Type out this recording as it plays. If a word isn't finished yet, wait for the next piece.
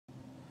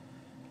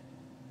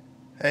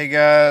Hey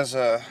guys,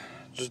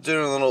 just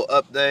doing a little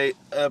update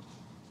up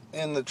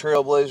in the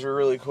Trailblazer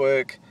really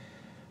quick.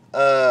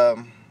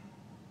 Got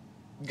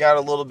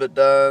a little bit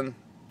done,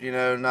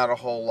 not a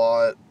whole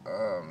lot.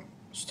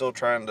 Still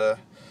trying to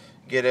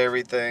get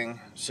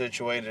everything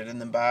situated in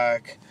the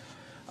back.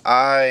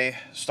 I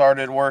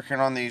started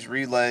working on these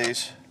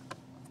relays.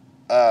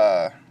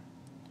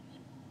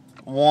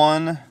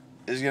 One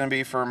is going to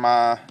be for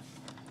my,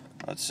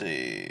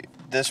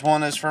 this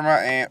one is for my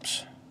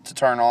amps to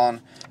turn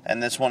on,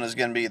 and this one is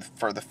going to be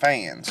for the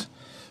fans.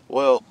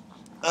 Well,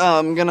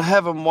 I'm going to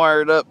have them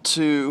wired up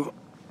to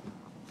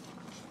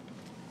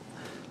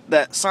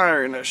that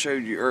siren I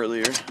showed you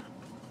earlier.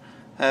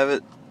 Have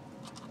it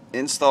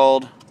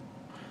installed.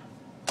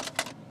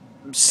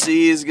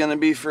 C is going to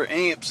be for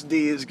amps,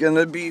 D is going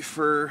to be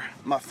for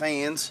my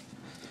fans.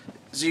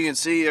 As you can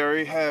see, I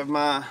already have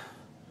my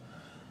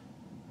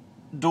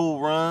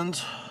dual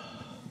runs.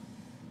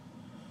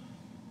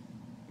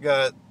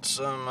 Got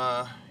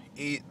some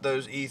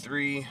those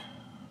E3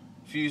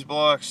 fuse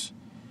blocks,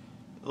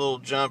 little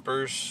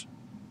jumpers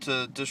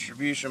to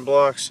distribution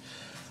blocks.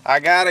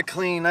 I gotta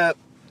clean up,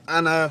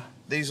 I know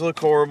these look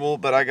horrible,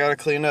 but I gotta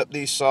clean up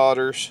these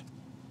solders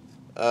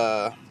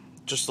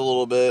just a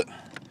little bit.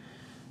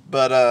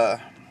 But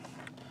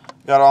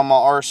got all my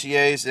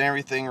RCAs and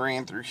everything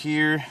ran through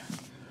here,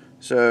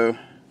 so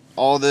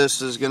all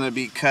this is gonna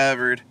be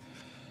covered.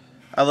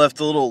 I left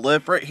a little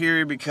lip right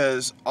here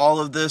because all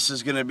of this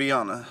is going to be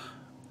on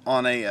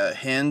a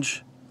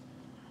hinge,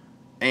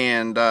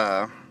 and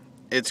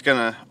it's going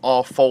to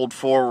all fold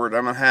forward.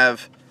 I'm going to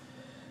have,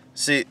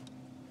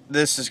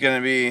 this is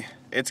going to be,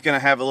 it's going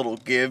to have a little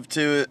give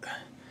to it.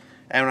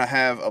 I'm going to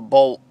have a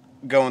bolt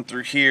going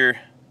through here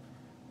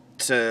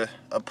to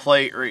a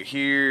plate right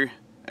here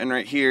and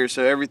right here,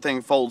 so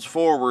everything folds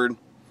forward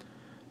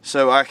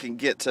so I can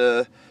get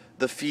to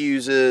the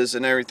fuses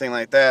and everything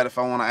like that if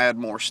I want to add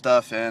more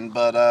stuff in.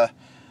 But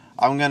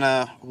I'm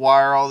gonna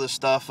wire all this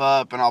stuff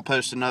up and I'll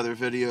post another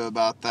video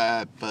about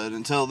that. But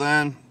until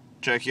then,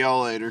 check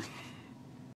y'all later.